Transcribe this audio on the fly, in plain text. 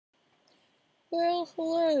Well,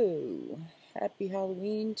 hello. Happy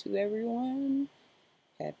Halloween to everyone.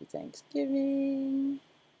 Happy Thanksgiving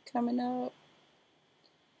coming up.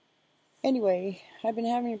 Anyway, I've been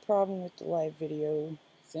having a problem with the live video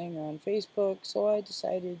thing on Facebook, so I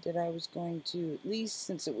decided that I was going to, at least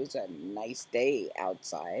since it was a nice day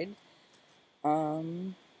outside,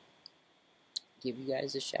 um, give you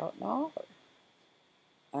guys a shout and a holler.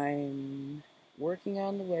 I'm working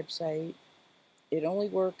on the website. It only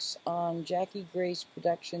works on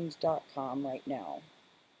JackieGraceProductions.com right now.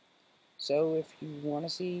 So if you want to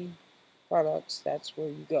see products, that's where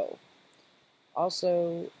you go.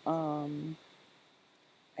 Also, I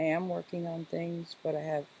am working on things, but I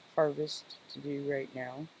have harvest to do right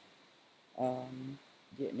now.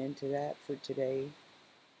 Getting into that for today.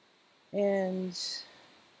 And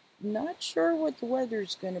not sure what the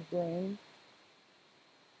weather's going to bring.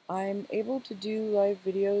 I'm able to do live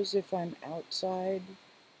videos if I'm outside,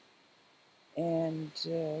 and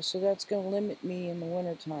so that's going to limit me in the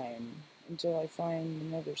wintertime until I find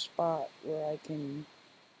another spot where I can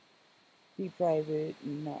be private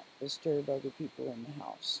and not disturb other people in the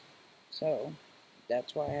house. So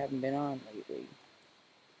that's why I haven't been on lately.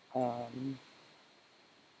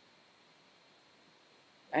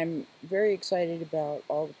 I'm very excited about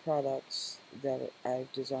all the products that I've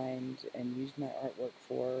designed and used my artwork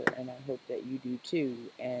for, and I hope that you do too.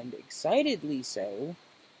 And excitedly so,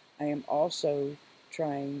 I am also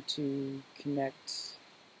trying to connect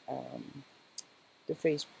the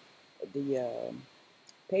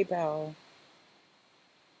PayPal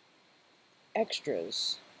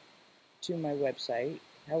extras to my website.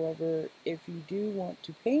 However, if you do want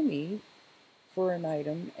to pay me for an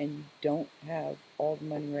item and you don't have all the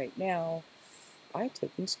money right now, I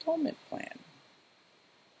took installment plan.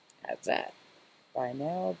 How's that? Buy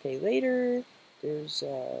now, pay later. There's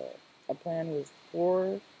a plan with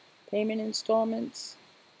 4 payment installments.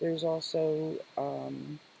 There's also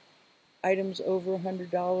items over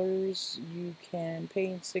 $100 you can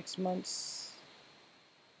pay in 6 months,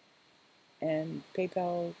 and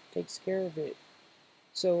PayPal takes care of it.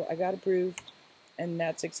 So I got approved, and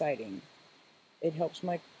that's exciting. It helps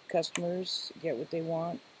my customers get what they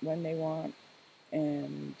want, when they want,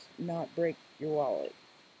 and not break your wallet.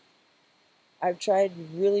 I've tried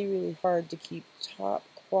really, really hard to keep top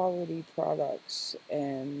quality products,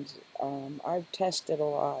 and I've tested a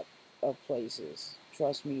lot of places.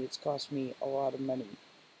 Trust me, it's cost me a lot of money.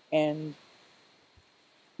 And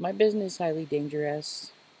my business, Highly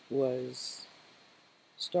Dangerass, was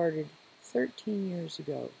started 13 years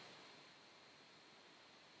ago.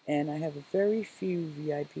 And I have a very few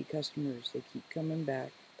VIP customers. They keep coming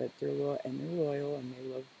back, but they're loyal and they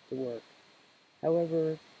love the work.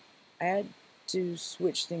 However, I had to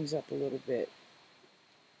switch things up a little bit.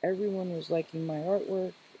 Everyone was liking my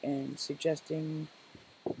artwork and suggesting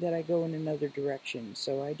that I go in another direction,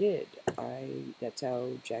 so I did. That's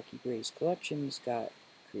how Jackie Grace Collections got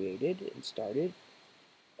created and started,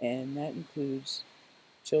 and that includes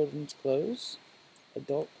children's clothes,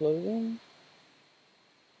 adult clothing,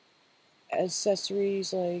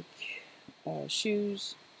 accessories like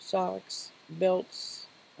shoes, socks, belts.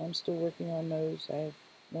 I'm still working on those. I have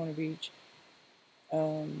one of each.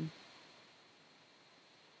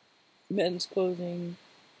 Men's clothing,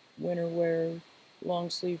 winter wear, long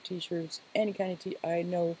sleeve t-shirts, any kind of I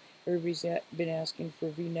know everybody's been asking for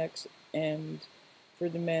V-necks, and for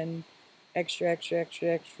the men, extra, extra, extra,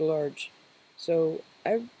 extra large. So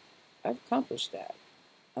I've accomplished that.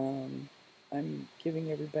 I'm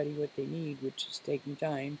giving everybody what they need, which is taking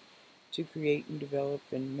time to create and develop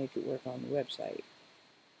and make it work on the website.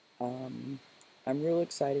 I'm real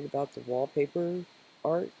excited about the wallpaper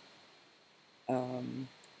art. I'm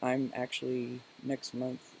actually next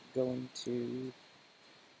month going to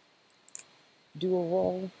do a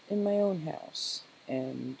wall in my own house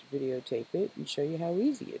and videotape it and show you how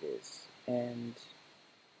easy it is. And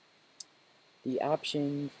the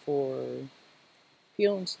option for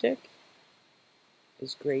peel and stick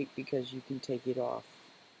is great because you can take it off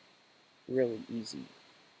really easy.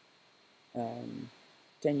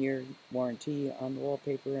 10-year warranty on the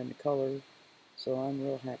wallpaper and the color, so I'm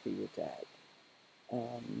real happy with that.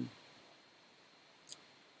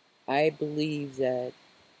 I believe that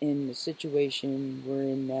in the situation we're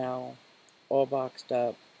in now, all boxed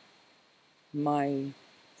up, my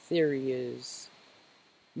theory is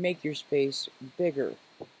make your space bigger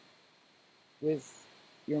with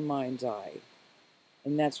your mind's eye.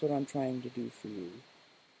 And that's what I'm trying to do for you.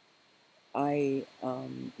 I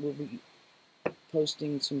will be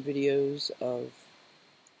posting some videos of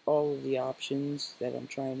all of the options that I'm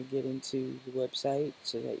trying to get into the website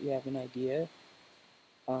so that you have an idea.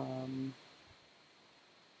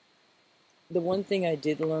 The one thing I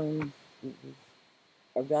did learn,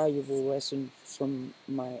 a valuable lesson from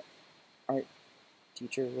my art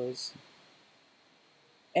teacher was,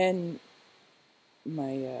 and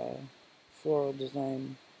my floral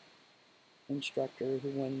design instructor who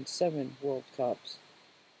won 7 World Cups,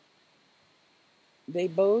 they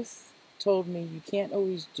both told me you can't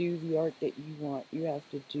always do the art that you want. You have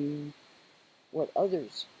to do what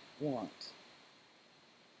others want.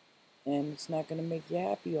 And it's not going to make you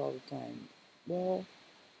happy all the time. Well,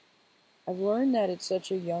 I've learned that at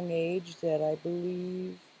such a young age that I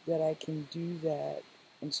believe that I can do that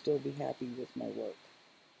and still be happy with my work.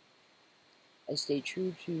 I stay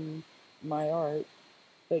true to my art,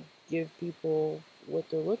 but give people what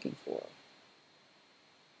they're looking for.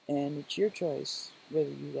 And it's your choice whether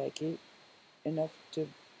you like it enough to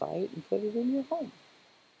buy it and put it in your home.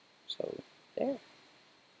 So, there.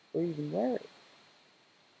 Or even wear it.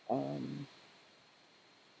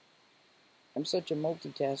 I'm such a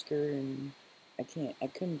multitasker, and I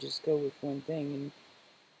couldn't just go with one thing. And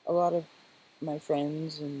a lot of my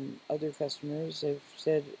friends and other customers have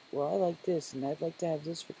said, well, I like this, and I'd like to have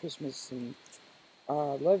this for Christmas, and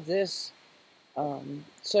I love this.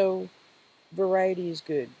 So variety is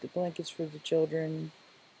good. The blankets for the children,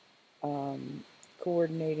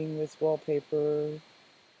 coordinating with wallpaper,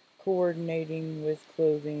 coordinating with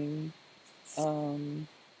clothing.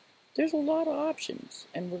 There's a lot of options,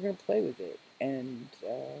 and we're going to play with it. And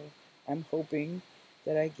I'm hoping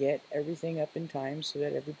that I get everything up in time so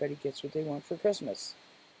that everybody gets what they want for Christmas.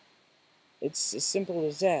 It's as simple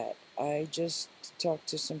as that. I just talked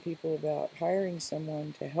to some people about hiring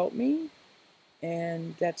someone to help me,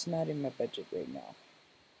 and that's not in my budget right now.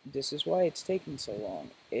 This is why it's taking so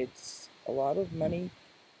long. It's a lot of money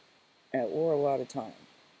or a lot of time.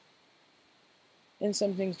 And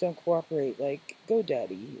some things don't cooperate, like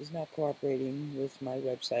GoDaddy is not cooperating with my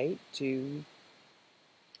website to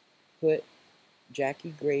put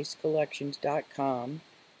JackieGraceCollections.com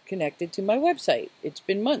connected to my website. It's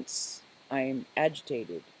been months. I'm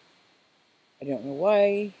agitated. I don't know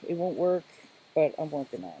why it won't work, but I'm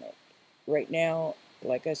working on it. Right now,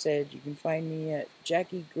 like I said, you can find me at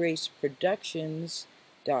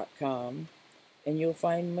JackieGraceProductions.com, and you'll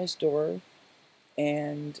find my store.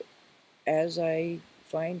 And as I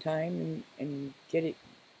find time and get it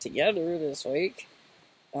together this week,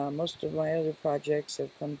 most of my other projects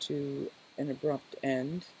have come to an abrupt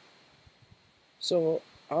end, so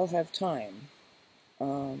I'll have time.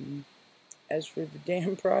 As for the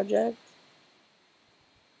damn project,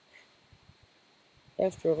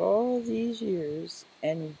 after all these years,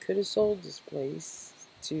 and we could have sold this place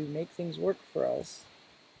to make things work for us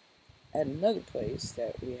at another place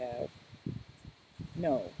that we have.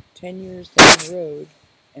 No, 10 years down the road,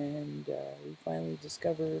 and we finally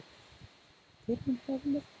discover we don't have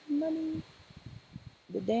enough money.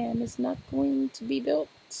 The dam is not going to be built.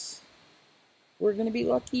 We're going to be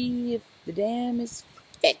lucky if the dam is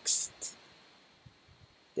fixed.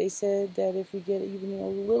 They said that if we get even a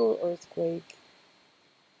little earthquake,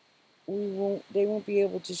 they won't be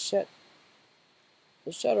able to shut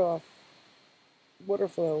off water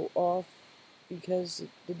flow off because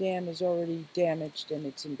the dam is already damaged and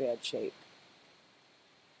it's in bad shape.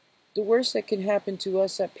 The worst that can happen to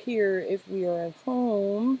us up here, if we are at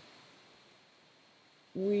home,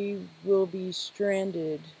 we will be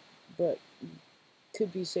stranded, but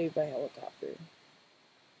could be saved by helicopter.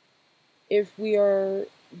 If we are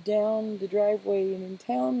down the driveway and in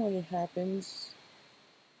town when it happens,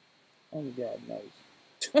 only God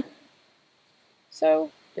knows.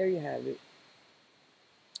 So, there you have it.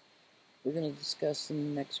 We're going to discuss in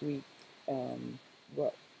the next week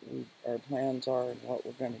what our plans are and what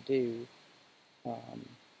we're going to do.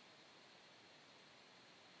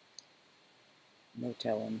 No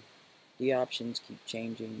telling. The options keep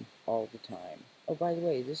changing all the time. Oh, by the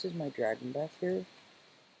way, this is my dragon bath here.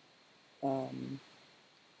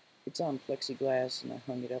 It's on plexiglass, and I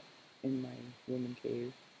hung it up in my room and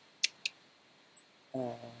cave.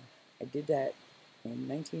 I did that in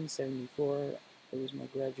 1974. It was my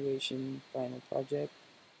graduation final project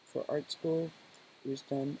for art school. It was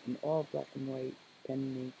done in all black and white pen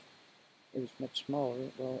and ink. It was much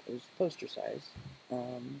smaller. Well, it was poster size.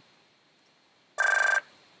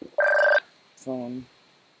 Phone.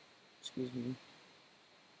 Excuse me.